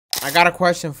I got a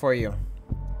question for you.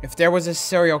 If there was a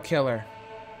serial killer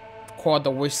called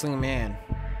the Whistling Man,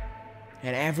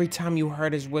 and every time you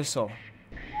heard his whistle,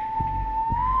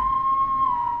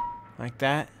 like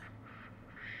that,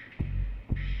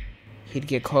 he'd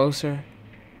get closer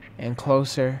and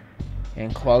closer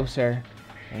and closer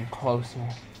and closer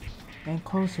and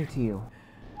closer to you.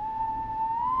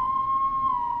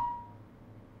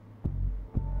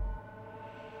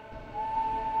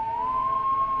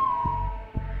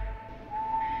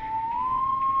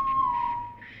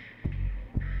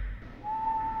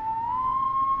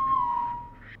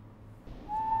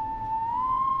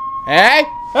 Hey!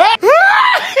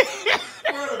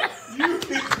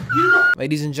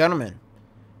 Ladies and gentlemen,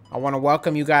 I want to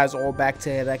welcome you guys all back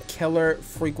to the Killer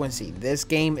Frequency. This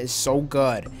game is so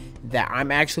good that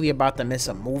I'm actually about to miss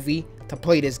a movie to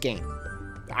play this game.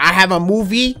 I have a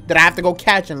movie that I have to go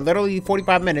catch in literally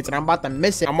 45 minutes and I'm about to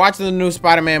miss it. I'm watching the new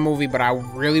Spider-Man movie, but I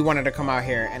really wanted to come out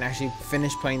here and actually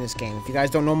finish playing this game. If you guys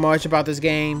don't know much about this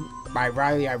game, I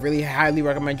really highly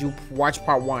recommend you watch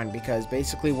part 1, because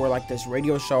basically we're like this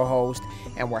radio show host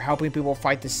and we're helping people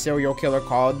fight this serial killer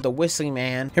called the Whistling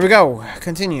Man. Here we go.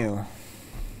 Continue.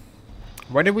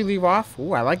 Where did we leave off?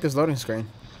 Ooh, I like this loading screen.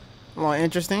 A little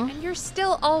interesting. And you're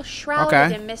still all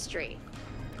shrouded in mystery.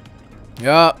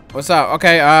 Yup. What's up?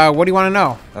 Okay, what do you want to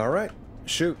know? All right.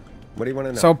 Shoot. What do you want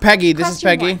to know? So, Peggy, this is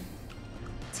Peggy. 1.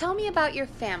 Tell me about your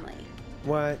family.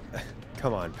 What?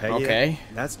 Come on, Peggy. Okay.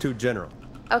 That's too general.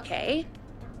 Okay.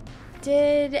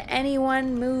 Did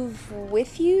anyone move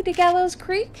with you to Gallows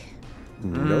Creek?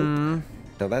 Nope.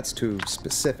 No, that's too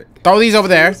specific. Throw these over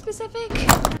there. Too specific?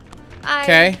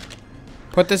 Okay.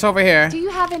 Put this over here. Do you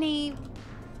have any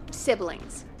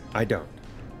siblings? I don't.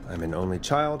 I'm an only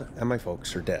child, and my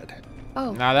folks are dead.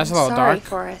 Oh, Nah, that's I'm a little sorry, dark.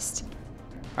 Forrest.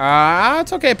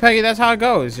 It's okay, Peggy. That's how it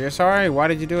goes. You're sorry. Why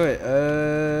did you do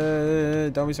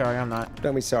it? Don't be sorry. I'm not.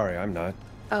 Don't be sorry, I'm not.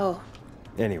 Oh.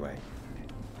 Anyway,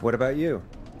 what about you?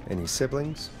 Any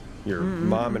siblings? Your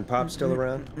mom and pop still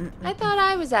around? I thought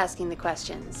I was asking the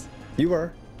questions. You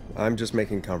are. I'm just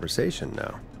making conversation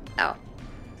now. Oh.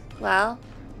 Well,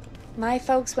 my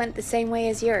folks went the same way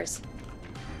as yours.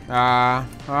 Oh,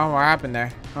 what happened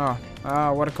there?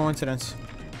 Oh, what a coincidence.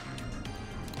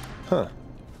 Huh.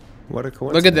 What a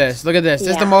coincidence. Look at this. Look at this. This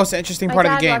is the Yeah. most interesting part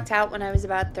of the My game. dad walked out when I was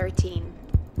about 13.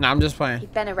 No, I'm just playing.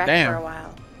 He'd been a wreck Damn. for a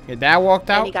while. Your dad walked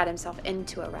Then out? he got himself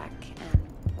into a wreck, and,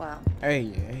 well,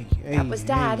 Hey. That was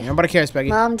Dad. Hey. Nobody cares, Peggy.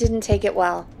 Mom didn't take it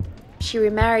well. She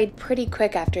remarried pretty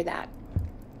quick after that.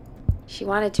 She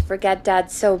wanted to forget Dad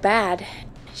so bad,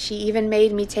 she even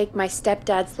made me take my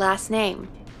stepdad's last name.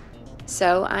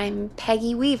 So I'm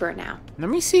Peggy Weaver now. Let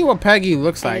me see what Peggy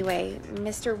looks like. Anyway,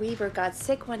 Mr. Weaver got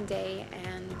sick one day,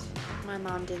 and my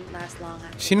mom didn't last long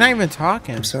after. She's not even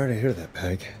talking. I'm sorry to hear that,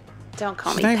 Peg. Don't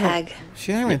call She's me not even- Peg.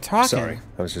 She's not even talking. Sorry.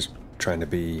 I was just trying to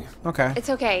be... Okay. It's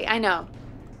okay, I know.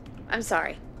 I'm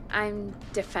sorry. I'm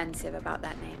defensive about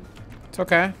that name. It's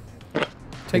okay. Take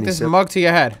Any this sip? mug to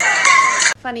your head.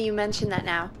 Funny you mention that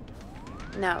now.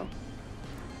 No.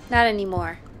 Not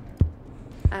anymore.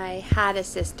 I had a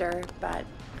sister, but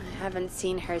I haven't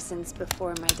seen her since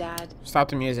before my dad. Stop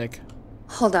the music.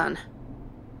 Hold on.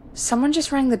 Someone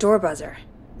just rang the door buzzer.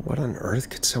 What on earth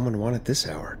could someone want at this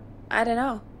hour? I don't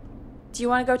know. Do you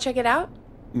want to go check it out?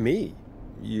 Me?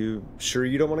 You sure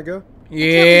you don't want to go? Can't leave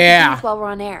the Yeah. booth while we're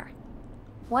on air.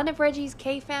 One of Reggie's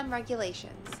K-Fam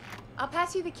regulations. I'll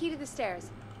pass you the key to the stairs.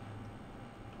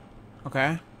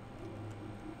 Okay.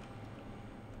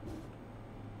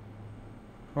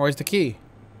 Where's the key?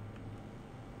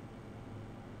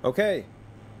 Okay.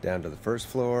 Down to the first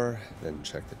floor, then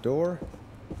check the door.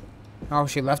 Oh,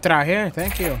 she left it out here.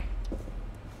 Thank you.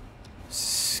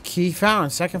 Key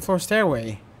found. Second floor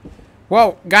stairway.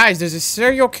 Well, guys, there's a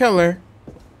serial killer.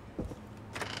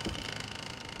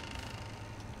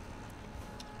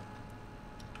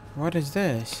 What is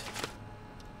this?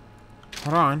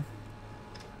 Hold on.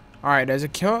 Alright, there's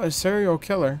a serial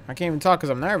killer. I can't even talk because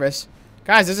I'm nervous.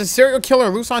 Guys, there's a serial killer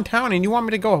loose on town and you want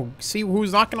me to go see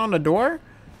who's knocking on the door?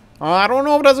 I don't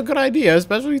know if that's a good idea,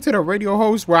 especially to the radio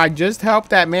host where I just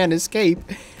helped that man escape.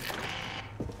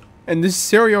 And this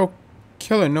serial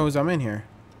killer knows I'm in here.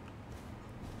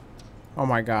 Oh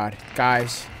my god.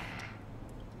 Guys.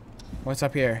 What's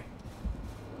up here?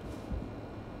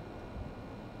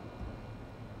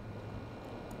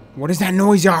 What is that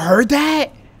noise? Y'all heard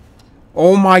that?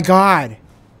 Oh my god.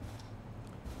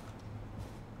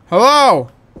 Hello?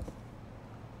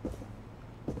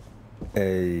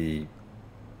 A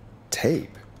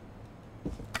tape.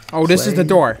 Oh, this is the Play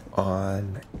door.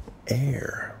 On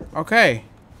air. Okay.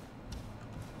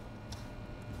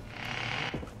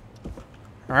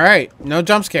 Alright. No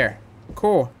jump scare.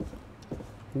 Cool.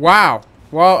 Wow.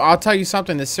 Well, I'll tell you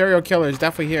something. The serial killer is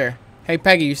definitely here. Hey,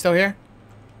 Peggy, you still here?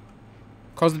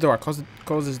 Close the door.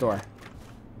 Close this door.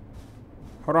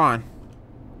 Hold on.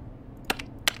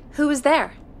 Who was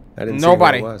there? I didn't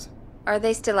Nobody. see who it was. Are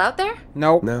they still out there?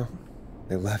 Nope. No.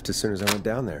 They left as soon as I went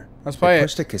down there. Let's play They it.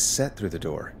 pushed a cassette through the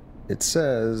door. It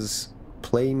says,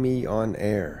 "Play me on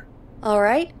air." All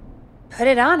right. Put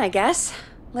it on, I guess.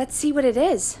 Let's see what it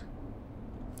is.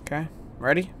 Okay.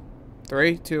 Ready?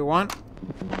 3, 2, 1.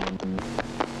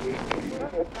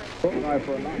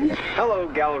 Hello,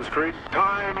 Gallows Creek.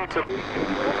 Time to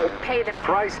Pay the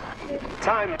price.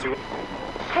 Time to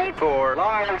pay for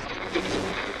lives.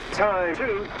 Time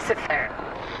to sit there.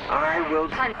 I will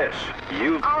punish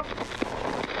you.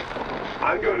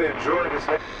 I'm going to enjoy this.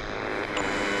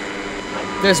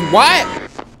 This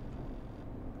what?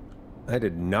 I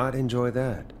did not enjoy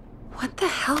that. What the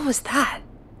hell was that?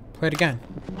 Play it again.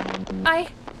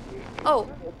 Oh,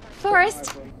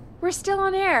 Forrest, we're still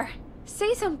on air.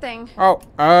 Say something.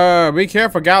 Oh, be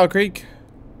careful, Gallow Creek.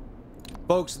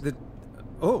 Folks,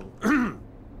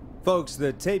 Folks,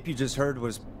 the tape you just heard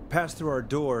was passed through our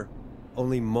door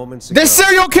only moments ago. This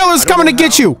serial killer's I don't coming to know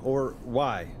get how you. or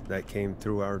why that came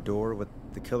through our door with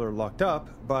the killer locked up,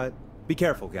 but be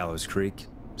careful, Gallows Creek.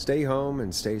 Stay home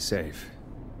and stay safe.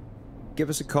 Give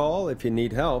us a call if you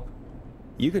need help.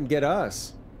 You can get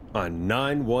us on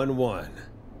 911.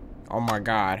 Oh my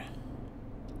god.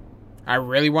 I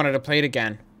really wanted to play it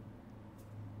again.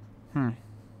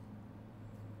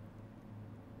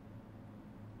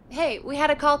 Hey, we had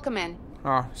a call come in.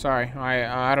 Oh, sorry.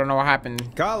 I don't know what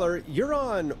happened. Caller, you're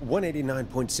on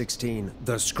 189.16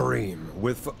 The Scream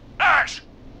with... Ash!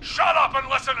 Shut up and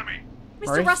listen to me! Mr.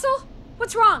 Forrest? Russell?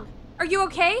 What's wrong? Are you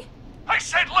okay? I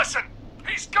said listen!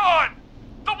 He's gone!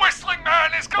 The whistling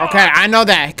man is gone! Okay, I know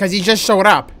that because he just showed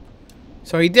up.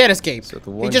 So he did escape. So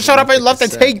the He one just who showed up and left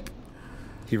left the the cassette. tape.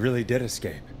 He really did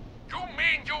escape. You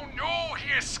mean you knew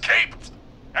he escaped?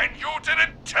 And you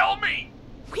didn't tell me?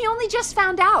 We only just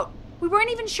found out. We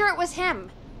weren't even sure it was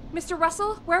him. Mr.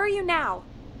 Russell, where are you now?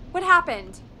 What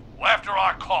happened? Well, after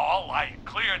our call, I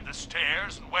cleared the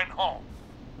stairs and went home.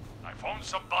 I phoned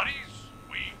some buddies.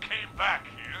 We came back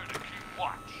here to keep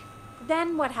watch.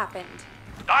 Then what happened?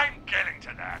 I'm getting to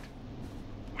that.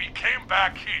 We came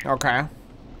back here. Okay.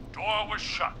 Door was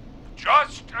shut,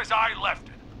 just as I left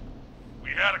it.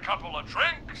 We had a couple of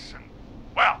drinks, and,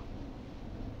 well,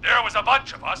 there was a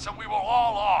bunch of us, and we were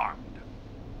all armed.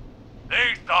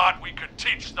 They thought we could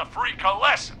teach the freak a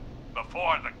lesson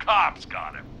before the cops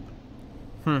got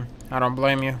him. I don't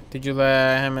blame you. Did you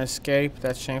let him escape?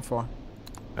 That's shameful.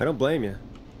 I don't blame you.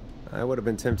 I would have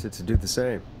been tempted to do the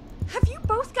same. Have you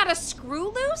both got a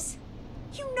screw loose?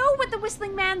 You know what the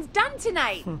Whistling Man's done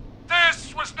tonight.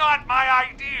 This was not my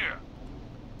idea.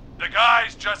 The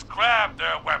guys just grabbed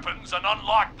their weapons and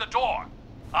unlocked the door.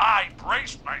 I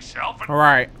braced myself and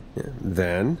Alright.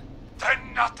 Then? then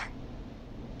nothing.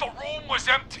 The room was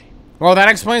empty. Well, that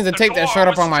explains the tape that door showed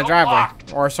up was on my still driveway.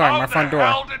 locked. Or, sorry, How my front the door.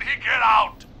 hell did he get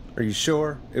out? Are you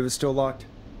sure it was still locked?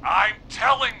 I'm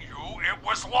telling you, it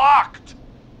was locked.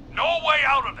 No way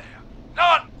out of there.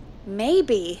 None.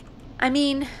 Maybe. I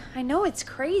mean, I know it's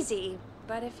crazy,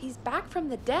 but if he's back from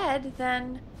the dead,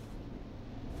 then...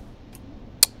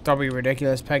 Don't be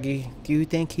ridiculous, Peggy. Do you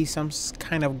think he's some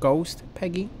kind of ghost,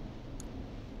 Peggy?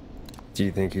 Do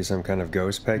you think he's some kind of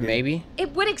ghost, Peggy? Maybe.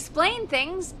 It would explain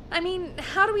things. I mean,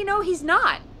 how do we know he's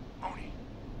not? Tony,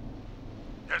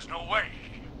 there's no way.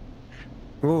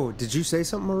 Whoa, did you say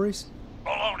something, Maurice?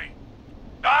 Baloney.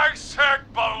 I said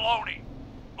baloney.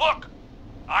 Look,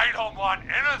 I don't want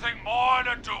anything more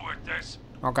to do with this.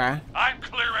 Okay. I'm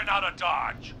clearing out of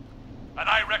Dodge. And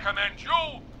I recommend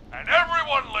you and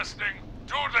everyone listening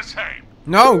do the same.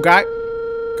 No, guys,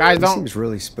 He don't. seems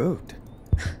really spooked.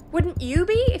 Wouldn't you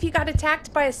be if you got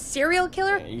attacked by a serial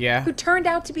killer Yeah. who turned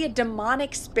out to be a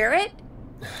demonic spirit?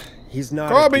 He's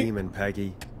not Kobe. a demon,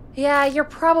 Peggy. Yeah, you're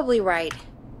probably right.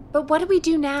 But what do we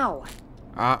do now?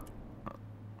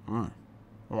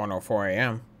 1:04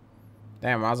 a.m.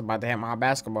 Damn, I was about to hit my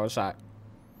basketball shot.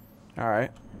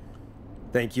 Alright.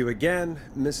 Thank you again,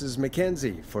 Mrs.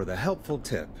 Mackenzie, for the helpful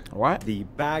tip. What? The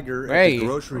bagger Hey, at the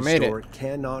grocery we made it. store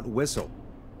cannot whistle.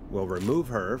 We'll remove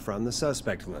her from the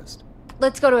suspect list.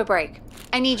 Let's go to a break.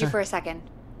 I need you for a second.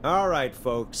 All right,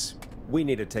 folks. We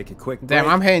need to take a quick Damn,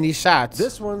 break. I'm hitting these shots.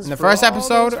 This one's In the for first all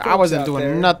episode, those I folks wasn't out doing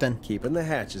there nothing. Keeping the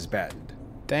hatches battened.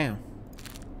 Damn.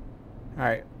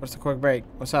 Alright, what's the quick break?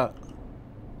 What's up?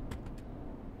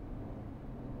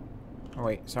 Oh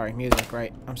wait, sorry, music,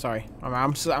 right? I'm sorry.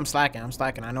 I'm slacking. I'm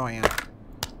slacking. I know I am.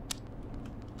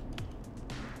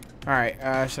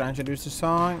 Alright, should I introduce the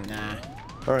song? Nah.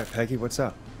 All right, Peggy, what's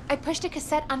up? I pushed a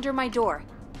cassette under my door.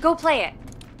 Go play it.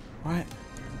 What?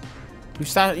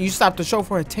 You stopped the show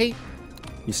for a tape?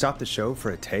 You stopped the show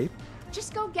for a tape?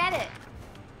 Just go get it.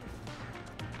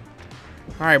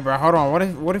 All right, bro. Hold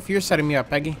on. What if you're setting me up,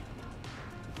 Peggy?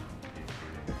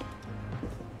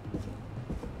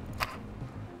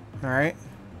 All right.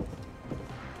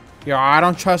 Yo, I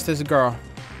don't trust this girl.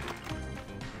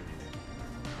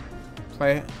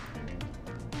 Play it.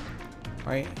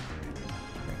 Wait.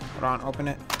 Hold on. Open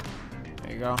it.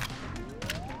 There you go.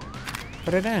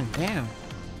 Put it in. Damn.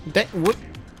 What?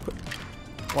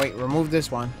 Wait. Remove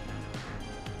this one.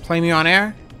 Play me on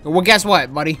air? Well, guess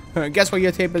what, buddy? Guess where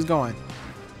your tape is going?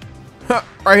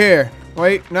 Right here.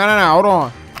 Wait. No. Hold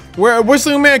on. Where,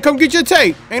 Whistling Man, come get your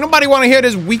tape. Ain't nobody want to hear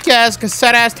this weak-ass,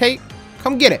 cassette-ass tape.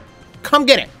 Come get it. Come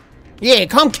get it. Yeah,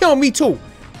 come kill me, too.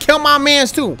 Kill my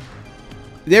mans, too.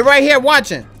 They're right here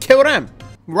watching. Kill them.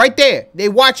 Right there. They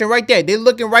watching right there. They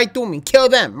looking right through me. Kill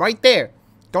them. Right there.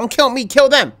 Don't kill me. Kill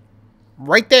them.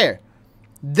 Right there.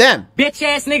 Them. Bitch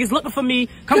ass niggas looking for me.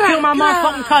 Come kill my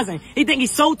motherfucking cousin. He think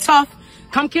he's so tough.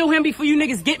 Come kill him before you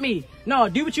niggas get me. No,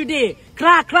 do what you did.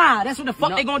 Cry. That's what the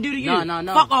fuck they gonna do to you. No.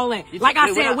 Fuck all that. Like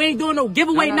I said, we ain't doing no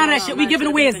giveaway, none of that shit. We giving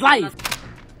away his life.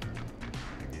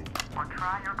 Or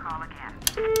try your call again.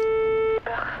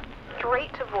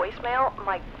 Straight to voicemail?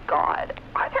 My God.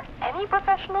 Are there any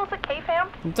professionals at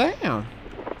KFAM? Damn.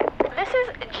 This is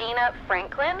Gina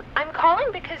Franklin. I'm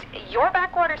calling because your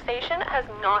backwater station has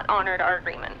not honored our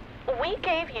agreement. We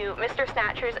gave you Mr.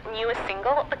 Snatcher's newest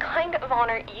single, the kind of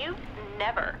honor you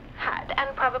never had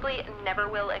and probably never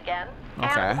will again. Okay.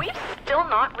 And we've still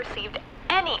not received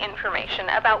any information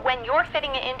about when you're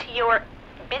fitting it into your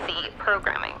busy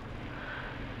programming.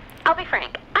 I'll be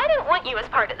frank, I didn't want you as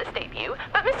part of this debut,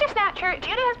 but Mr. Snatcher,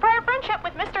 due to his prior friendship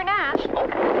with Mr. Nash...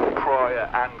 Prior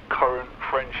and current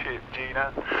friendship,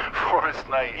 Gina. Forrest,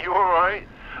 mate, you alright?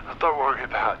 Don't worry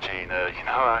about Gina, you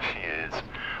know how she is.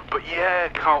 But yeah,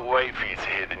 can't wait for you to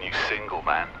hear the new single,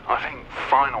 man. I think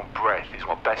Final Breath is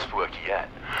my best work yet.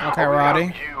 Okay, I really Roddy.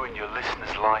 hope you and your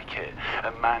listeners like it.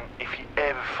 And man, if you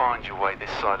ever find your way this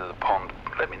side of the pond,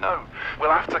 let me know.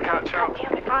 We'll have to catch up. God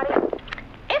damn it, Roddy.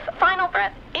 If Final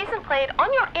Breath isn't played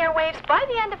on your airwaves by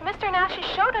the end of Mr. Nash's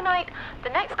show tonight, the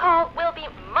next call will be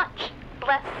much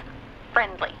less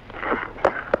friendly.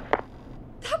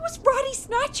 That was Roddy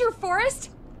Snatcher,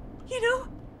 Forrest. You know,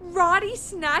 Roddy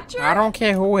Snatcher. I don't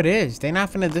care who it is. They not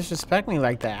finna disrespect me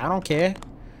like that. I don't care.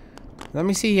 Let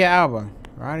me see your album.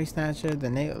 Roddy Snatcher, the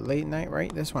late night,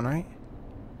 right? This one, right?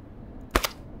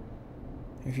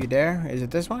 If you dare. Is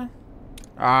it this one?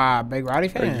 Ah, big Roddy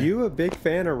fan. Are you a big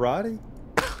fan of Roddy?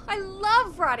 I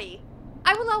love Roddy.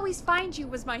 I Will Always Find You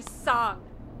was my song.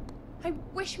 I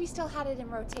wish we still had it in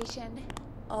rotation.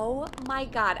 Oh my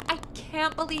God, I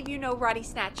can't believe you know Roddy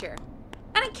Snatcher.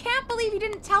 And I can't believe you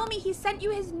didn't tell me he sent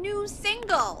you his new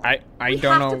single. I we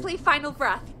don't know. have to play Final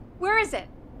Breath. Where is it?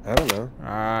 I don't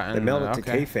know. They mailed it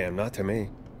to okay. KFAM, not to me.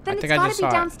 Then I it's think I gotta just be saw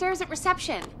it. downstairs at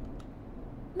reception.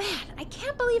 Man, I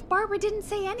can't believe Barbara didn't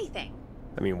say anything.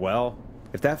 I mean, well,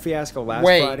 if that fiasco last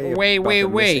Wait, Friday wait, about wait, the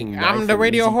wait. missing I'm knife the and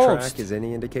radio music host. track is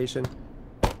any indication,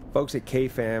 folks at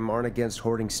KFAM aren't against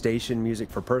hoarding station music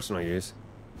for personal use.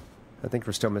 I think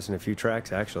we're still missing a few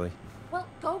tracks, actually. Well,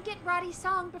 go get Roddy's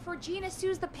song before Gina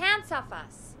sues the pants off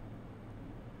us.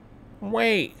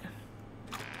 Wait.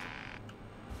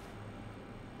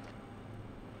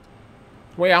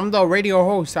 Wait, I'm the radio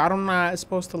host. I'm not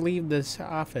supposed to leave this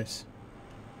office.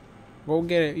 Go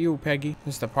get it, you, Peggy.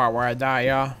 This is the part where I die,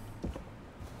 y'all.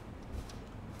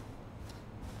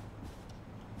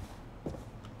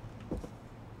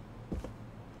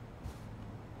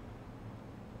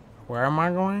 Where am I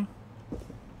going?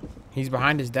 He's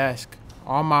behind his desk.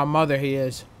 On my mother, he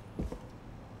is.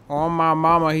 On my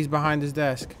mama, he's behind his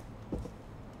desk.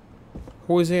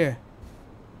 Who is here?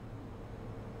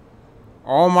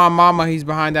 On my mama, he's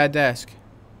behind that desk.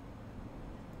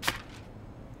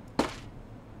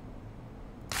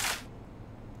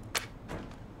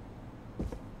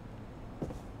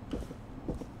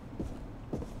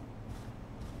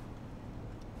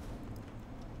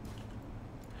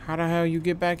 How the hell you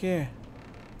get back here?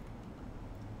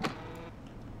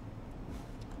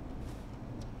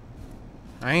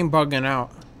 I ain't bugging out.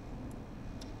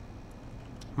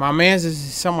 My man's is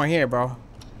somewhere here, bro.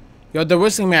 Yo, the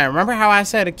Whistling Man. Remember how I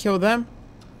said to kill them?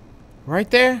 Right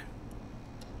there?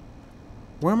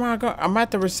 Where am I going? I'm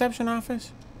at the reception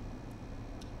office.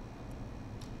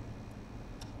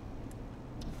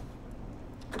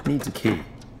 Needs a key.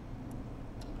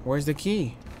 Where's the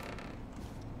key?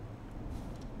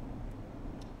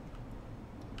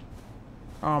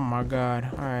 Oh my God.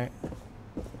 Alright.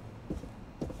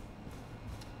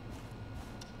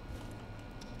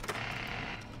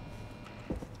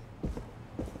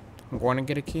 going to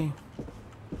get a key.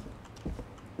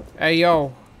 Hey,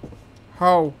 yo.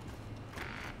 Ho.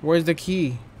 Where's the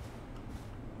key?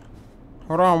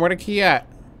 Hold on, where the key at?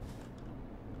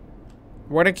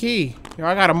 Where the key? Yo,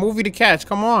 I got a movie to catch.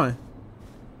 Come on.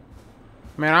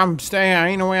 Man, I'm staying. I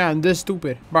ain't no way I'm this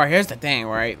stupid. Bro, here's the thing,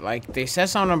 right? Like, they said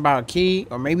something about a key.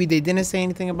 Or maybe they didn't say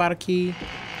anything about a key.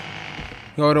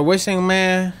 Yo, the Wishing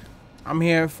Man. I'm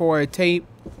here for a tape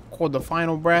called The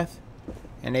Final Breath.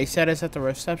 And they said it's at the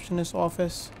receptionist's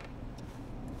office.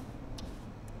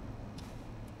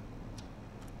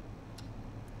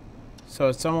 So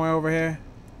it's somewhere over here.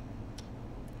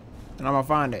 And I'm gonna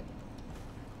find it.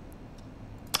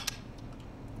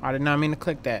 I did not mean to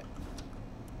click that.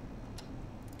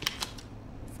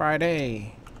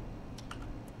 Friday.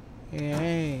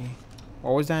 Yay.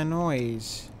 What was that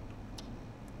noise?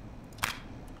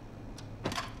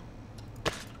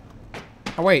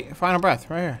 Oh wait, Final Breath,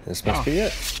 right here. This must be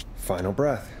it. Final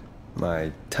Breath.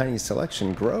 My tiny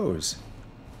selection grows.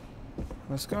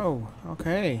 Let's go.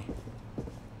 Okay.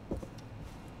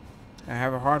 I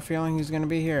have a hard feeling he's gonna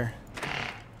be here.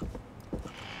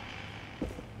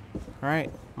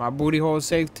 Alright, my booty hole is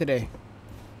safe today.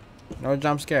 No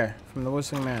jump scare from the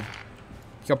Whistling Man.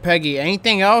 Yo, Peggy,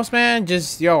 anything else, man?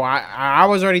 Just, yo, I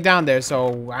was already down there,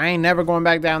 so I ain't never going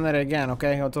back down there again,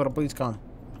 okay? Until the police come.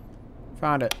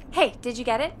 Found it. Hey, did you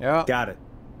get it? Yeah. Got it.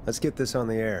 Let's get this on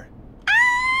the air.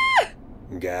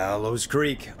 Gallows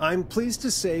Creek. I'm pleased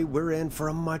to say we're in for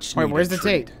a much needed Wait, where's the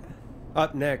treat. tape?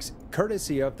 Up next,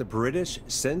 courtesy of the British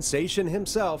sensation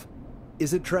himself,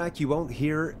 is a track you won't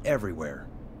hear everywhere.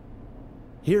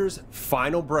 Here's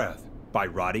Final Breath by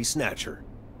Roddy Snatcher.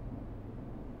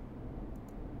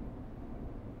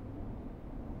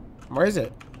 Where is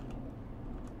it?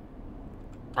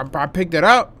 I picked it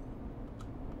up.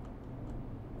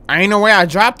 I ain't no way I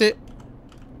dropped it.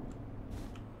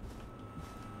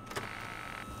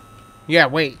 Yeah,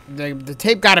 wait. The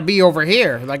tape gotta be over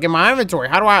here, like in my inventory.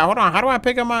 How do I, hold on, how do I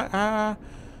pick up my,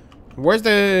 where's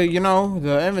the, you know,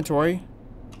 the inventory?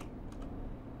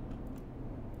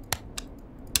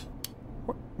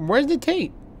 Where's the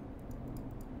tape?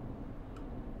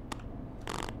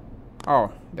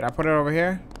 Oh, did I put it over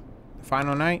here? The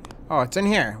Final Night? Oh, it's in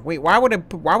here. Wait, why would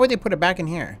they put it back in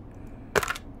here?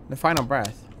 The Final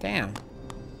Breath. Damn.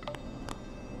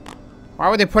 Why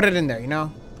would they put it in there, you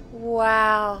know?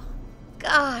 Wow.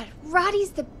 God,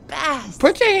 Roddy's the best.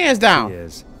 Put your hands down. He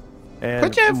is. And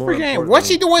put your more freaking, what's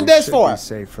she doing importantly, this we for? should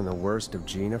be safe from the worst of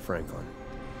Gina Franklin.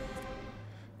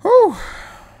 Whew.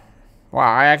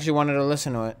 Wow, I actually wanted to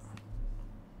listen to it.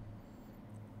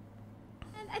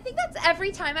 And I think that's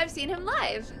every time I've seen him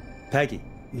live. Peggy,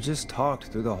 you just talked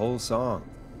through the whole song.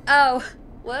 Oh,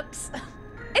 whoops.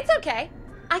 It's okay.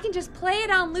 I can just play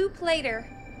it on loop later.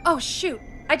 Oh, shoot.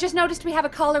 I just noticed we have a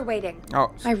caller waiting.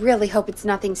 Oh. I really hope it's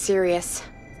nothing serious.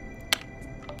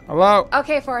 Hello?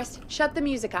 Okay, Forrest. Shut the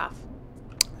music off.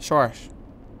 Sure.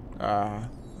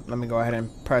 Let me go ahead and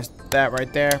press that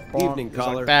right there. Boom. Evening, Just like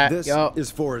caller. that. This Yup.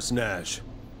 is Forrest Nash,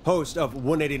 host of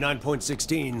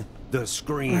 189.16, The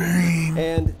Scream.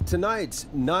 And tonight's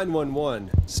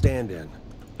 911 stand-in.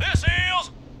 This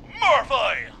is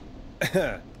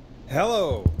Murphy.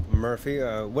 Hello, Murphy.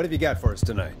 What have you got for us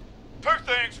tonight? Two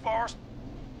things, Forrest.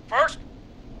 First,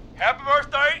 happy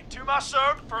birthday to my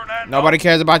son, Fernando. Nobody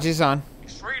cares about your son.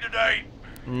 He's 3 today.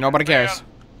 Nobody cares.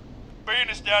 Being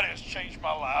his daddy has changed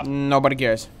my life. Nobody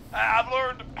cares. I've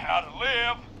learned how to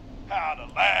live, how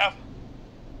to laugh,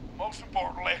 most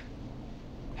importantly,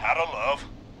 how to love.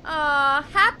 Aw,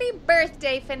 happy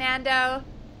birthday, Fernando.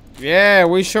 Yeah,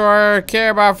 we sure care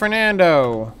about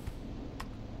Fernando.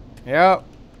 Yep.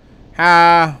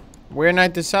 Weird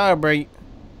night to celebrate.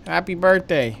 Happy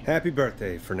birthday. Happy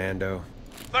birthday, Fernando.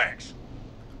 Thanks.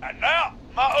 And now,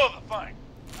 my other thing.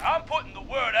 I'm putting the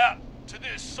word out to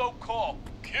this so-called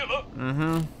killer.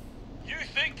 Mm-hmm. You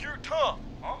think you're tough,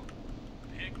 huh?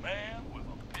 Big man with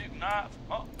a big knife,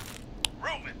 huh?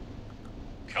 Reuben,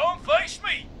 come face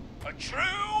me, a true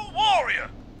warrior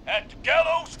at the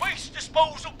Gallows Waste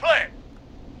Disposal Plant.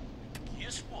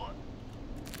 Guess what?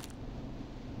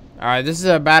 Alright, this is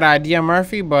a bad idea,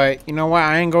 Murphy, but you know what?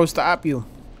 I ain't gonna stop you.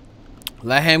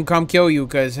 Let him come kill you,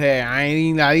 cause hey,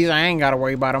 at least I ain't gotta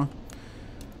worry about him.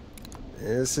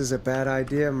 This is a bad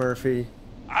idea, Murphy.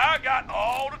 I got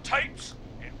all the tapes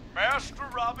in Master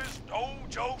Robbie's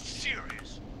Dojo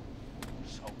series.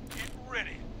 So get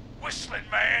ready, Whistling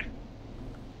Man.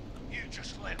 You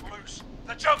just let loose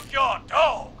the junkyard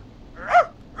dog.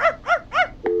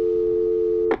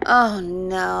 Oh,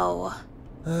 no.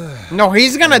 No,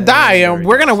 he's gonna die, and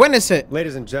we're gonna witness it.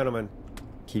 Ladies and gentlemen,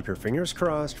 keep your fingers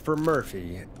crossed for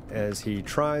Murphy as he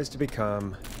tries to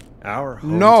become Our hometown.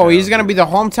 No, he's gonna be the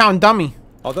hometown dummy.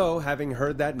 Although, having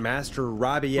heard that Master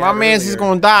Robbie My man's is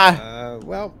gonna die.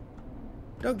 Well,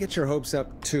 don't get your hopes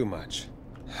up too much.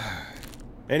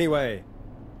 Anyway,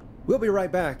 we'll be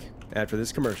right back after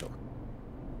this commercial.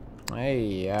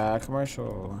 Hey,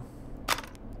 commercial.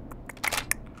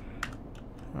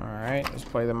 Alright, let's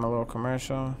play them a little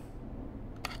commercial.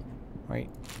 Wait,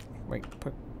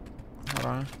 hold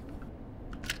on.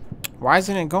 Why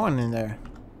isn't it going in there?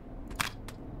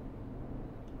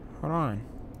 Hold on.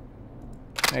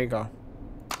 There you go.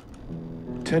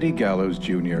 Teddy Gallows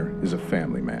Jr. is a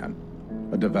family man,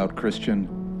 a devout Christian,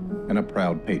 and a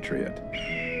proud patriot.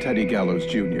 Teddy Gallows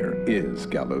Jr. is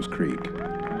Gallows Creek.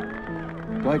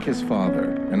 Like his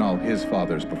father and all his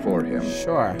fathers before him,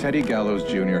 sure, Teddy Gallows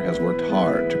Jr. has worked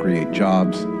hard to create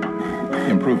jobs,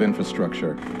 improve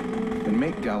infrastructure, and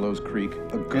make Gallows Creek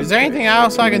a good Is there anything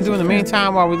else I can do in the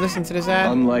meantime while we listen to this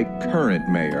ad? Unlike current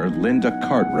mayor Linda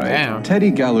Cartwright, Damn.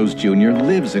 Teddy Gallows Jr.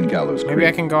 lives in Gallows Creek. Maybe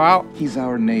I can go out? He's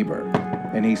our neighbor,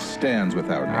 and he stands with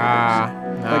our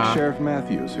neighbors. Like Sheriff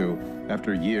Matthews, who,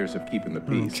 after years of keeping the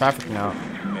peace, traffic note.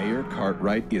 Mayor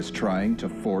Cartwright is trying to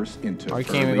force into you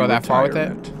can't even go that far with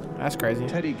it? That's crazy.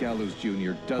 Teddy Gallows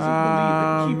Jr. doesn't believe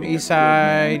that keeping East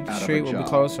Side a Street job. will be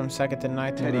closed from 2nd to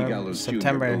 9th Teddy Gallows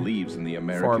September Jr. believes in the for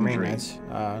American maintenance.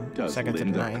 dream. Does 2nd to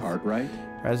Linda 9th. Cartwright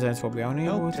Residents will be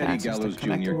unable help to Teddy access Gallows the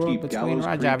connecting Jr. road keep between Gallows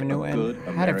Raj Creek Avenue a and good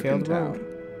American Haddonfield town?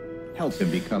 Road. Help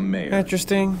him become mayor.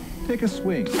 Interesting. Take a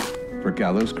swing for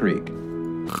Gallows Creek.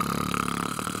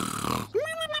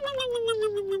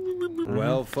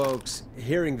 Well, folks,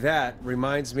 hearing that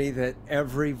reminds me that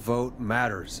every vote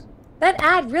matters. That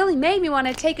ad really made me want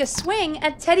to take a swing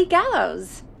at Teddy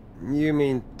Gallows. You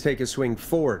mean take a swing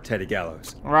for Teddy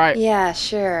Gallows? Right. Yeah,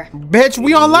 sure. Bitch,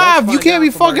 we on live. You can't be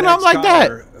fucking up like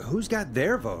that. Who's got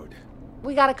their vote?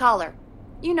 We got a caller.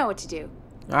 You know what to do.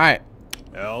 All right.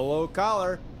 Hello,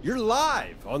 caller. You're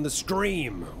live on the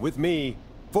stream with me,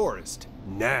 Forrest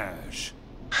Nash.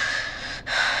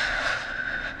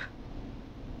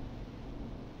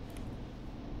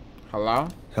 Hello?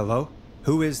 Hello?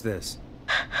 Who is this?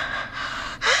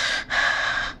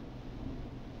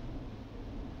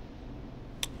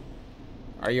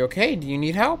 Are you okay? Do you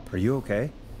need help? Are you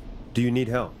okay? Do you need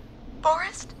help?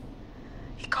 Forrest?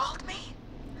 He called me?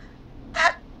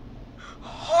 That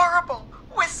horrible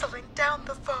whistling down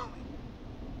the phone.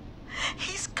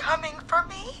 He's coming for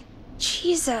me?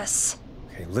 Jesus.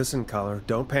 Okay, listen, caller.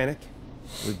 Don't panic.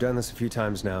 We've done this a few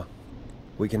times now.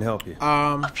 We can help you.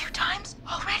 A few times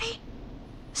already?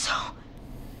 So,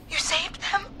 you saved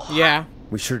them? Or... Yeah.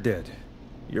 We sure did.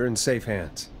 You're in safe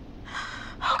hands.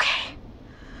 Okay.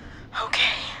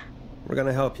 Okay. We're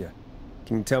gonna help you.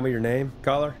 Can you tell me your name,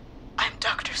 caller? I'm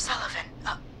Dr. Sullivan.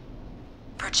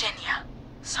 Virginia.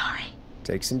 Sorry.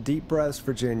 Take some deep breaths,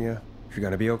 Virginia. You're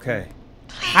gonna be okay.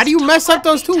 How do you mess up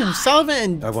those two?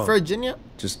 Sullivan and Virginia?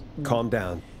 Just calm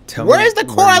down. Tell Where me is the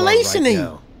where you are correlation right in?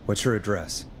 now. What's your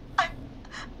address?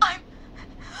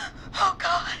 Oh,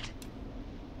 God.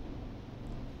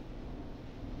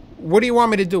 What do you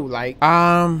want me to do? Like,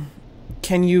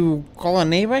 can you call a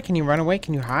neighbor? Can you run away?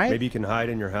 Can you hide? Maybe you can hide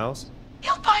in your house?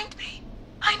 He'll find me.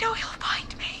 I know he'll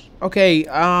find me. Okay,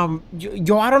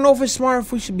 yo, I don't know if it's smart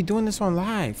if we should be doing this on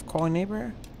live. Call a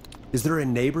neighbor? Is there a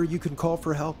neighbor you can call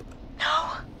for help?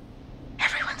 No.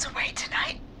 Everyone's away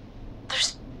tonight.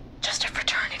 There's just a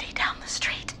fraternity down the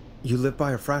street. You live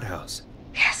by a frat house.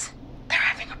 Yes, they're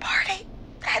having a party.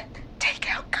 That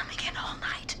takeout coming in all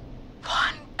night.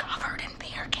 One covered in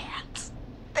beer cans.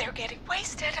 They're getting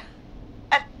wasted.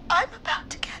 And I'm about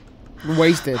to get...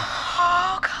 Wasted.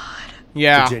 Oh, God.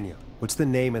 Yeah. Virginia, what's the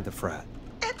name of the frat?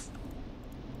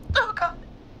 Oh, God.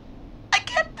 I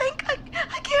can't think.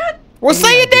 I can't. Well,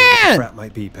 say it The then! frat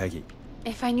might be, Peggy.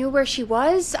 If I knew where she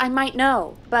was, I might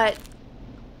know, but...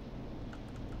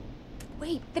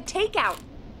 Wait, the takeout.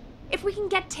 If we can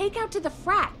get takeout to the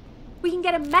frat, we can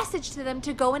get a message to them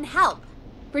to go and help.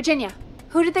 Virginia,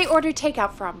 who did they order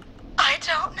takeout from? I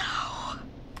don't know.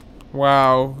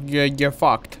 Wow, you're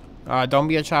fucked. Don't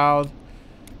be a child.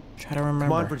 Try to remember.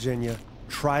 Come on, Virginia.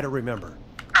 Try to remember.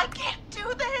 I can't do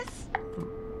this.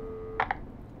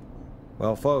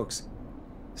 Well, folks,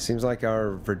 seems like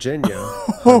our Virginia...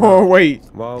 Oh, wait.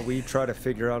 While we try to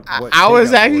figure out what... I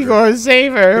was actually going to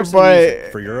save her, Here's some music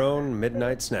but... for your own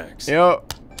midnight snacks.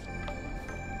 Yep.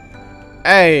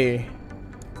 Hey.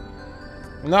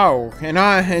 No,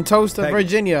 and toast to Peggy,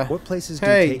 Virginia. What places do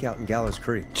Hey. you take out in Gallows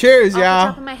Creek? Cheers, Off the y'all.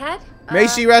 top of my head? May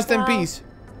she rest in well, peace.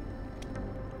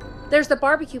 There's the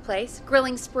barbecue place,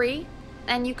 Grilling Spree,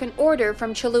 and you can order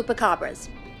from Chalupa Cabras.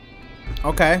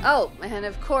 Okay. Oh, and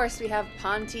of course we have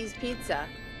Ponte's Pizza.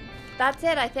 That's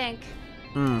it, I think.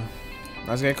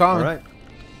 Let's get calling. All right.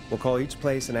 We'll call each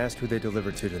place and ask who they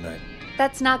delivered to tonight.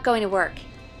 That's not going to work.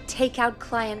 Takeout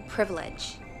client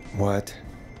privilege. What?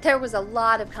 There was a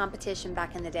lot of competition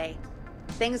back in the day.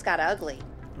 Things got ugly.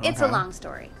 It's a long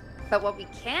story. But what we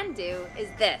can do is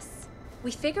this.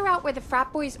 We figure out where the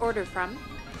frat boys ordered from,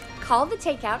 call the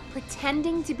takeout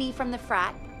pretending to be from the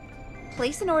frat,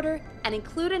 place an order, and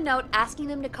include a note asking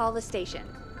them to call the station.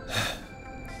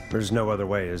 There's no other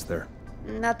way, is there?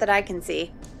 Not that I can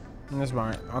see. That's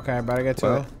smart. Okay, I better get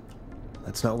to it.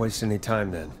 Let's not waste any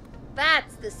time then.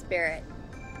 That's the spirit.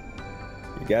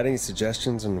 You got any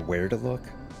suggestions on where to look?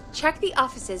 Check the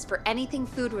offices for anything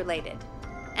food related.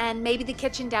 And maybe the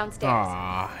kitchen downstairs.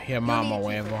 Aw, your mama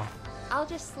huevo. I'll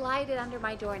just slide it under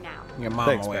my door now. Your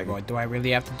mama huevo. Do I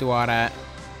really have to do all that?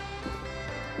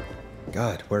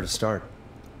 God, where to start?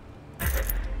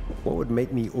 What would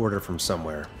make me order from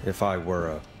somewhere if I were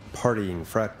a partying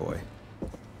frat boy?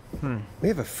 We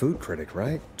have a food critic,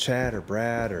 right? Chad or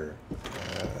Brad or...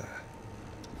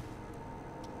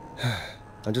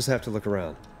 I'll just have to look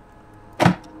around.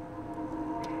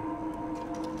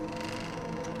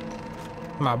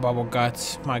 My bubble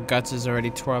guts. My guts is already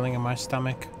twirling in my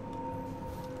stomach.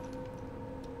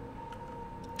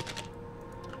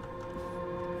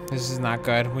 This is not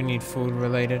good. We need food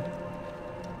related.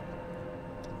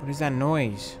 What is that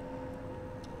noise?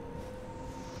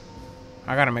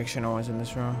 I gotta make sure no one's in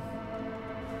this room.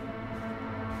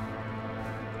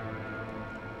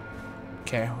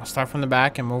 Okay, we'll start from the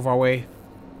back and move our way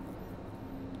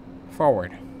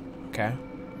forward. Okay.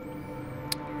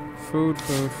 Food,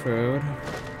 food, food.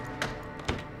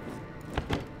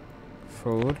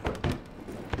 Food.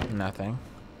 Nothing.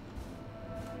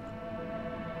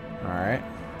 Alright.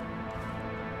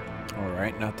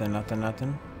 Alright, nothing, nothing,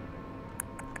 nothing.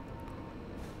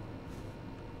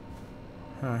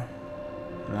 Huh.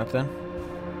 Nothing.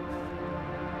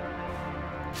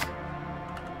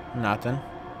 Nothing.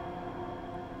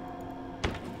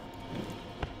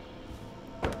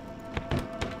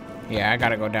 Yeah, I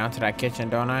gotta go down to that kitchen,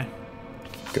 don't I?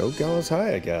 Go Gallows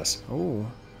High, I guess. Ooh.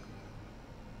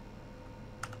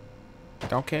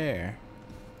 Don't care.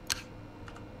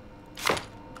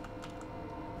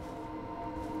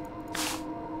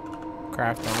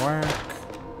 Craft and work.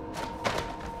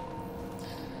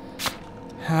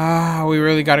 Ah, we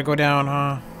really gotta go down,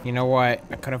 huh? You know what?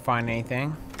 I couldn't find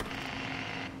anything.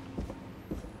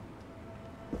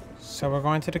 So we're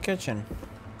going to the kitchen.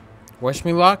 Wish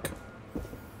me luck.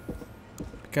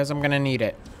 Because I'm gonna need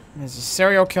it. There's a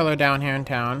serial killer down here in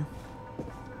town.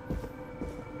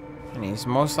 And he's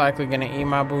most likely gonna eat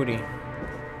my booty.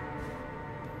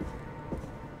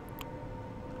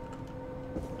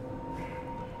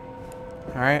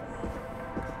 Alright.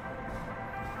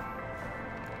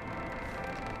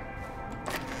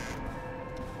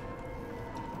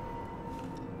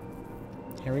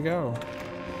 Here we go.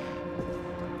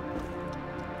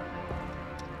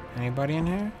 Anybody in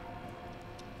here?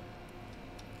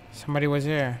 Somebody was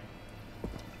here.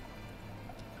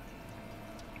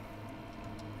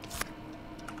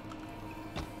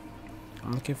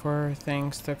 I'm looking for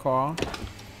things to call.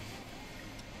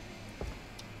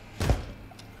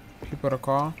 People to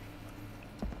call.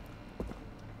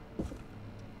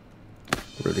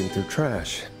 Rooting through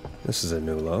trash. This is a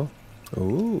new low.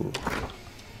 Ooh.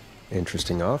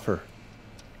 Interesting offer.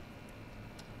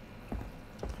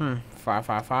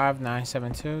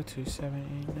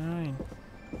 555-972-2789.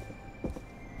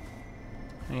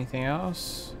 Anything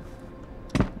else?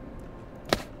 Oh,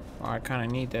 I kind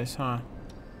of need this, huh?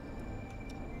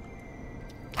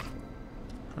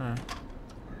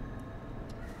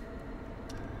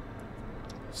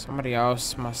 Somebody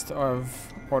else must have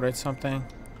ordered something.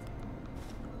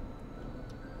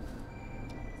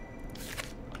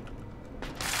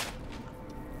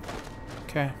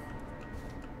 Okay.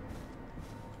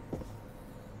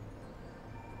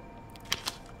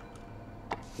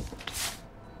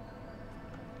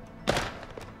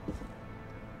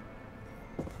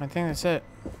 I think that's it.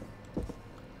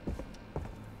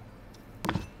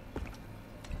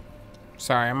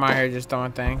 Sorry, I'm out here just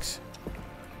doing things.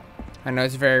 I know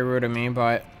it's very rude of me,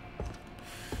 but...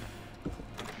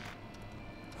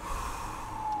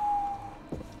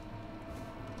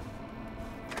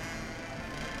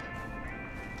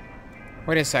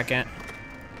 Wait a second.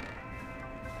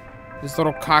 This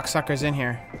little cocksucker's in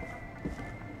here.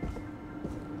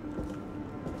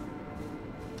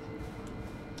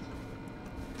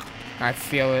 I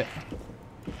feel it.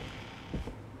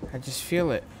 I just feel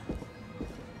it.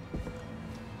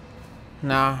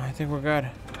 Nah, I think we're good.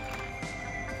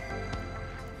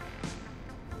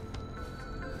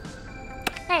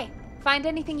 Hey, find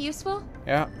anything useful?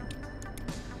 Yeah.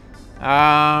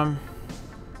 Yes,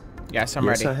 I'm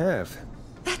ready. Yes, I have.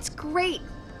 That's great.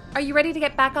 Are you ready to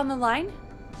get back on the line?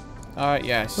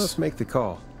 Yes. Let's make the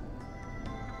call.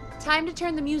 Time to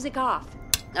turn the music off.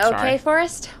 Sorry. Okay,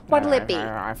 Forrest. What'll it be?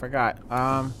 I forgot.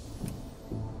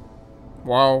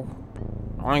 Well,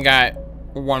 I only got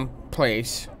one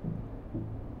place.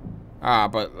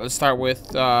 But let's start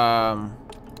with,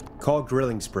 Call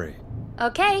Grilling Spree.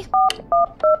 Okay.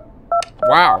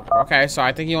 Wow. Okay, so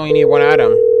I think you only need one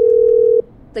item.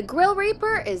 The Grill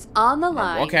Reaper is on the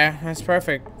line. Okay, that's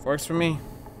perfect. Works for me.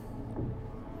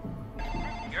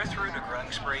 You're through to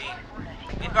Grilling Spree.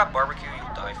 We've got barbecue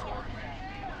you'll die for.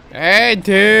 Hey,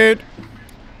 dude.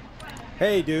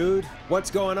 Hey, dude. What's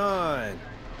going on?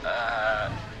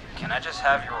 Can I just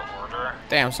have your order?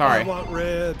 Damn, sorry. I want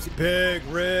ribs, big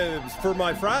ribs, for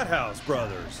my frat house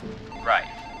brothers. Right.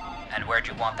 And where'd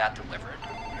you want that delivered?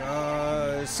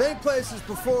 Same place as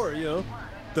before, you know.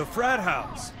 The frat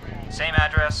house. Same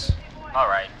address?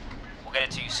 Alright. We'll get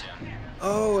it to you soon.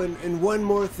 Oh, and one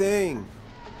more thing.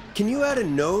 Can you add a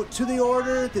note to the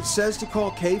order that says to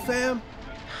call K-Fam?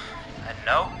 A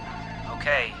note?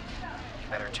 Okay. You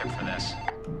better tip for this.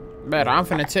 Bet I'm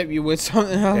finna tip you with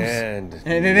something else. And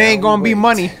it ain't gonna be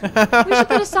money. We should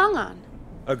put a song on.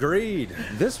 Agreed.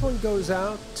 This one goes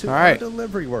out to All right. our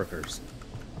delivery workers.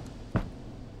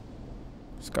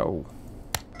 Let's go.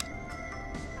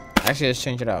 Actually, let's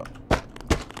change it up.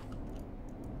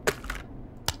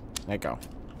 There you go.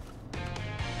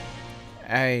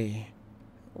 Hey,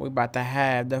 we about to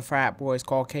have the frat boys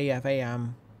call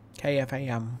KFAM.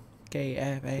 KFAM.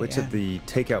 KFAM. Which of the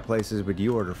takeout places would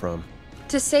you order from?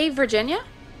 To save Virginia?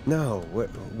 No,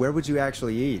 where would you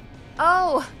actually eat?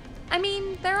 Oh, I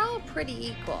mean, they're all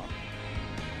pretty equal.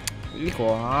 Equal,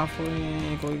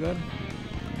 awfully equally good.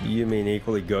 You mean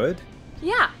equally good?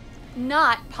 Yeah,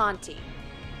 not Ponty.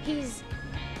 He's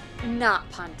not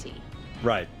Ponty.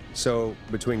 Right. So,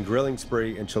 between Grilling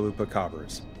Spree and Chalupa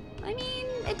Cabras. I mean,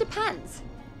 it depends.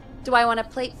 Do I want a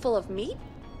plate full of meat?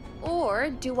 Or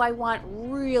do I want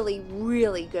really,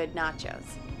 really good nachos?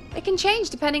 It can change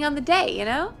depending on the day, you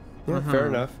know? Yeah, fair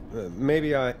enough.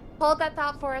 Maybe I... Hold that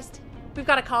thought, Forrest. We've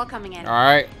got a call coming in.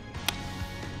 Alright.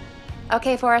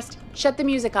 Okay, Forrest. Shut the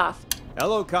music off.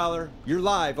 Hello, caller. You're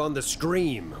live on the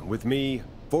stream with me,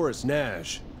 Forrest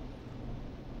Nash.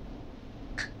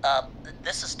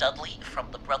 This is Dudley from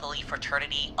the Brotherly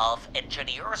Fraternity of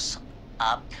Engineers.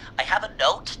 I have a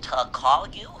note to call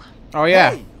you. Oh,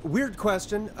 yeah. Hey, weird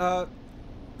question.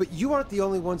 But you aren't the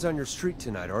only ones on your street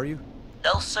tonight, are you?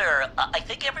 No, sir. I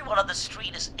think everyone on the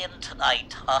street is in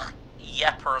tonight.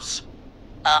 Yeppers.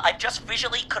 I've just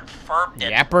visually confirmed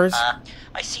it. Yeppers?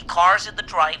 I see cars in the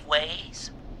driveways,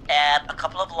 and a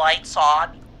couple of lights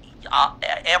on.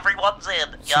 Everyone's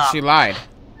in. So she lied.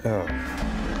 Oh.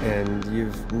 And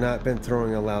you've not been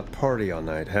throwing a loud party all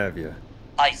night, have you?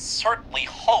 I certainly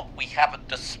hope we haven't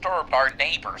disturbed our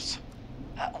neighbors.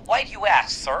 Why do you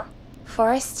ask, sir?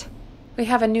 Forrest, we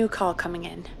have a new call coming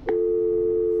in.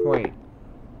 Wait.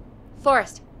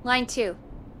 Forrest, line 2.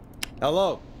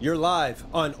 Hello, you're live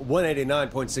on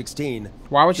 189.16.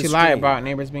 Why would she lie about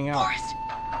neighbors being out? Forrest,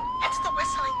 it's the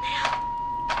whistling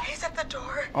man. He's at the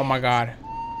door. Oh my god.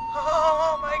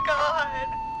 Oh my god.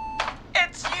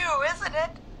 It's you, isn't it?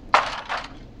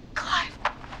 Clive,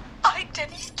 I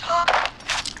didn't talk.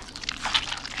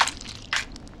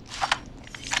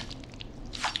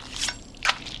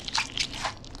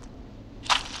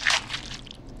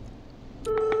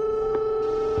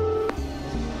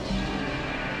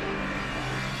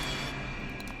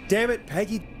 Damn it,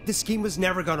 Peggy. This scheme was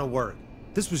never gonna work.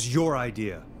 This was your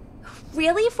idea.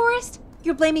 Really, Forrest?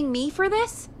 You're blaming me for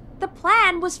this? The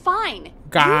plan was fine.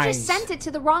 Guys. You just sent it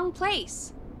to the wrong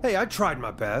place. Hey, I tried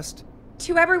my best.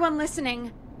 To everyone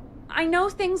listening, I know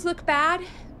things look bad,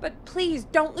 but please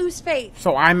don't lose faith.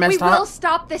 So I messed up? We will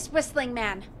stop this whistling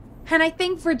man. And I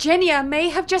think Virginia may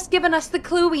have just given us the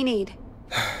clue we need.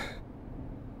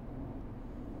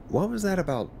 What was that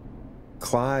about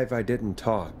Clive I didn't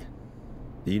talk?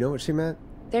 Do you know what she meant?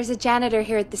 There's a janitor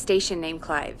here at the station named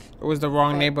Clive. It was the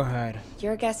wrong neighborhood.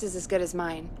 Your guess is as good as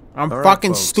mine. I'm All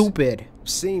fucking right, folks. stupid.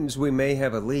 Seems we may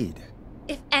have a lead.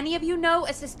 If any of you know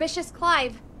a suspicious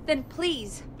Clive, then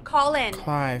please call in.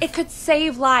 Clive. It could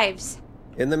save lives.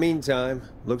 In the meantime,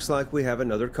 looks like we have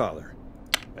another caller.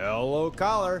 Hello,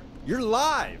 caller. You're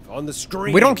live on the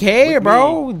screen. We don't care, with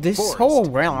bro. me, This Forrest whole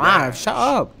real live. Nash. Shut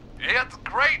up. It's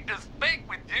great to speak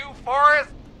with you,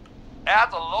 Forrest.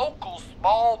 As a local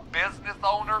small business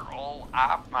owner,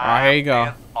 I find here you go.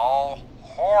 this all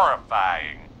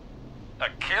horrifying. A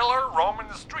killer roaming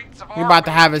the streets of We our about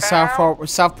to have a town?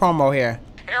 self promo here.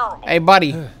 Terrible. Hey,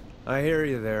 buddy. I hear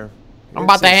you there. I'm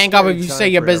about to hang up if you Time say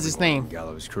your for business everyone name. in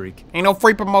Gallows Creek. Ain't no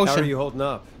free How are promotion. you holding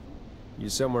up? You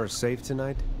somewhere safe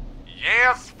tonight?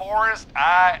 Yes, Forrest,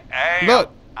 I am.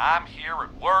 Look. I'm here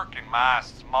at work in my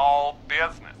small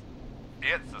business.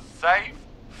 It's a safe,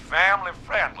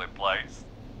 family-friendly place.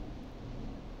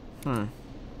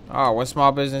 Oh, what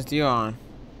small business do you own?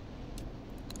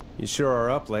 You sure are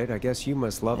up late. I guess you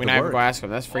must love We're the not even work. gonna ask him.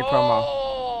 That's free promo.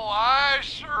 Oh, I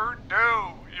sure do.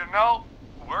 You know,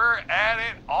 we're at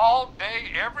it all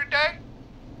day, every day.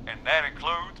 And that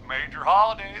includes major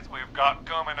holidays we've got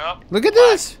coming up. Look at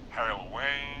this.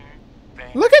 Halloween.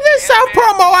 Look at this South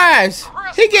promo ass.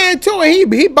 He getting to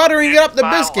it. He buttering up the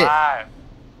biscuit.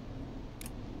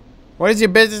 What is your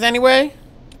business anyway?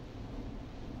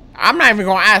 I'm not even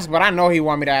gonna ask, but I know he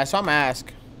want me to ask, so I'm gonna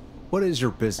ask. What is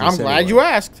your business? I'm glad anyway? you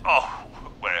asked. Oh,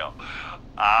 well,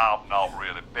 I'm not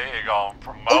really big on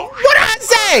promotion. What did I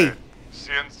say?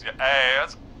 Since you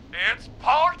asked, it's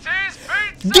Party's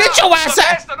Pizza. Get your ass the out.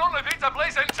 best and only pizza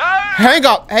place in town. Hang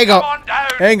up. Hang Come up. on down.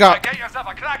 Hang up. Get yourself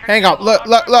a cracker. Hang up.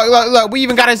 Look. We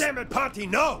even got his. Damn it, Ponty,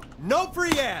 no! No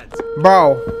free ads!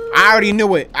 Bro, I already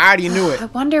knew it. I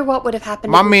wonder what would have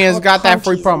happened. My if we man's called got that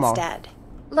free Ponty's promo. Instead.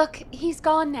 Look, he's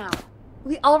gone now.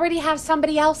 We already have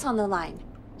somebody else on the line.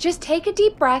 Just take a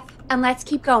deep breath and let's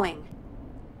keep going.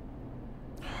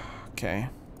 Okay.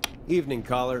 Evening,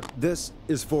 caller. This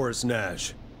is Forrest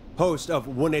Nash, host of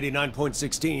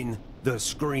 189.16, The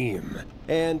Scream,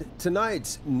 and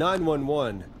tonight's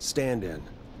 911 stand-in.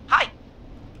 Hi.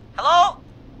 Hello?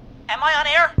 Am I on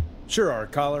air? Sure are,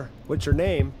 caller. What's your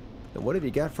name, and what have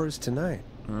you got for us tonight?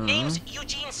 Name's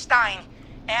Eugene Stein,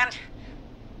 and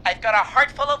I've got a heart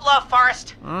full of love,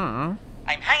 Forrest. I'm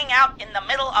hanging out in the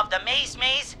middle of the maze,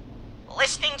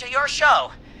 listening to your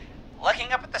show,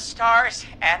 looking up at the stars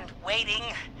and waiting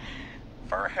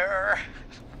for her.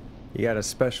 You got a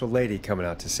special lady coming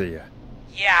out to see you.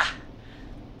 Yeah.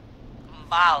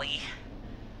 Molly.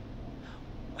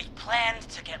 We planned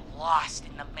to get lost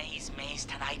in the maze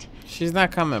tonight. She's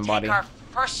not coming, buddy. Take our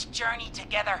first journey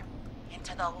together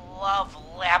into the love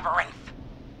labyrinth.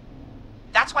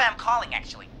 That's why I'm calling,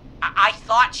 actually. I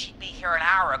thought she'd be here an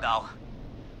hour ago.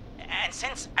 And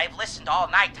since I've listened all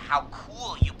night to how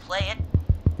cool you play it,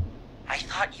 I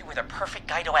thought you were the perfect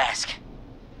guy to ask.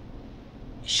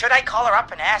 Should I call her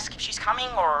up and ask if she's coming,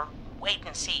 or wait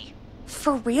and see?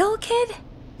 For real, kid?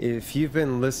 If you've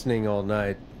been listening all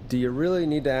night, do you really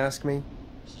need to ask me?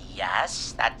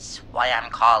 Yes, that's why I'm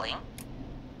calling.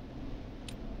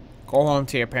 Go home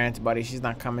to your parents, buddy. She's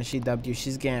not coming. She dubbed you.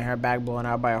 She's getting her back blown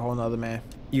out by a whole nother man.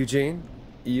 Eugene,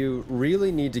 you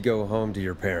really need to go home to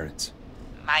your parents.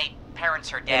 My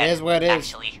parents are dead. It is what it is.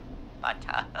 Actually, but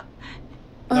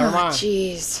Never mind.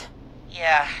 Jeez.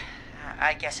 Yeah,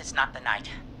 I guess it's not the night.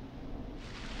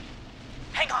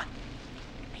 Hang on.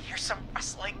 I hear some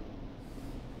rustling.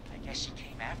 I guess she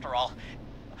came after all.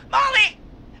 Molly!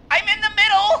 I'm in the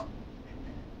middle!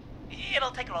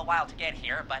 It'll take a little while to get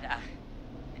here, but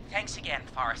thanks again,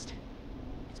 Forrest.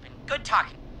 It's been good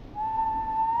talking.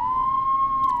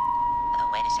 Oh,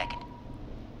 wait a second.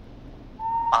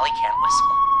 Molly can't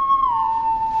whistle.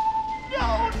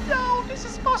 No, this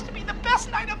is supposed to be the best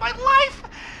night of my life!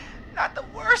 Not the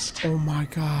worst. Oh my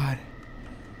god.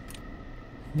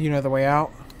 Do you know the way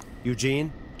out?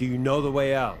 Eugene, do you know the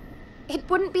way out? It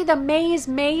wouldn't be the maze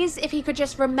if he could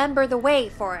just remember the way,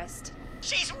 Forrest.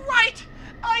 She's right!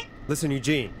 Listen,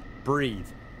 Eugene, breathe,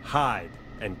 hide,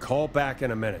 and call back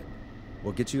in a minute.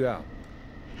 We'll get you out.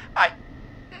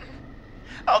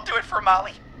 I'll do it for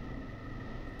Molly.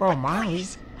 Bro, Molly?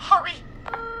 Please, hurry.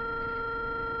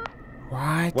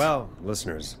 What? Well,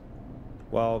 listeners,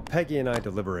 while Peggy and I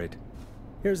deliberate,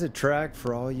 here's a track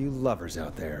for all you lovers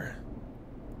out there.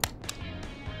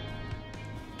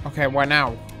 Okay, what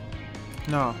now?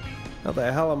 No. How the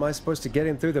hell am I supposed to get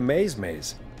him through the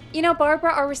maze? You know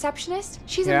Barbara, our receptionist?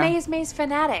 She's Yeah? a maze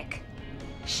fanatic.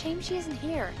 Shame she isn't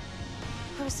here.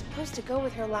 I was supposed to go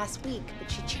with her last week,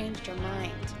 but she changed her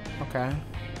mind. Okay.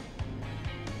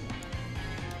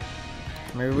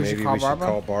 Maybe we should call Barbara?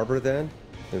 Call Barbara then?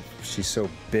 If she's so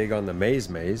big on the maze.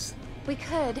 We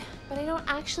could, but I don't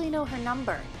actually know her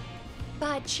number.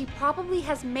 But she probably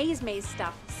has maze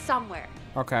stuff somewhere.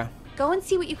 Okay. Go and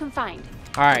see what you can find.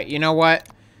 Alright, you know what?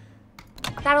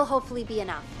 That'll hopefully be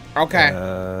enough. Okay.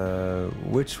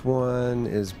 Which one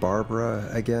is Barbara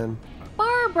again?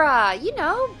 Barbara! You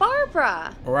know,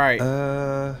 Barbara! Right.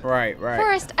 Right.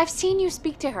 Forrest, I've seen you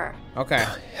speak to her. Okay.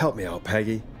 Help me out,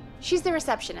 Peggy. She's the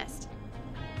receptionist.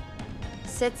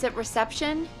 Sits at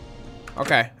reception.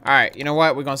 Okay. Alright, you know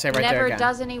what? We're gonna say right there Never again.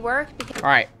 does any work because...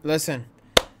 Alright, listen.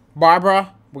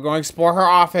 Barbara, we're gonna explore her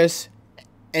office.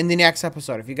 in the next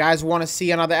episode. If you guys want to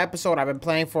see another episode, I've been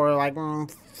playing for like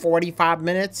 45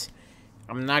 minutes.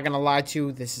 I'm not going to lie to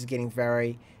you. This is getting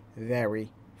very, very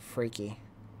freaky.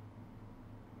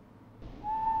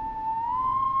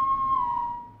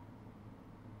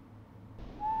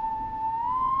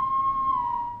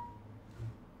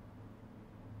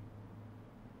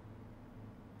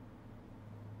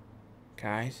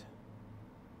 Guys,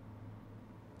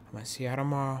 I'm going to see y'all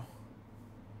tomorrow.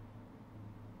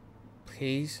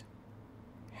 Please,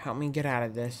 help me get out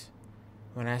of this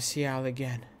when I see y'all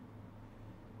again.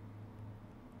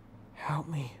 Help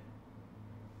me.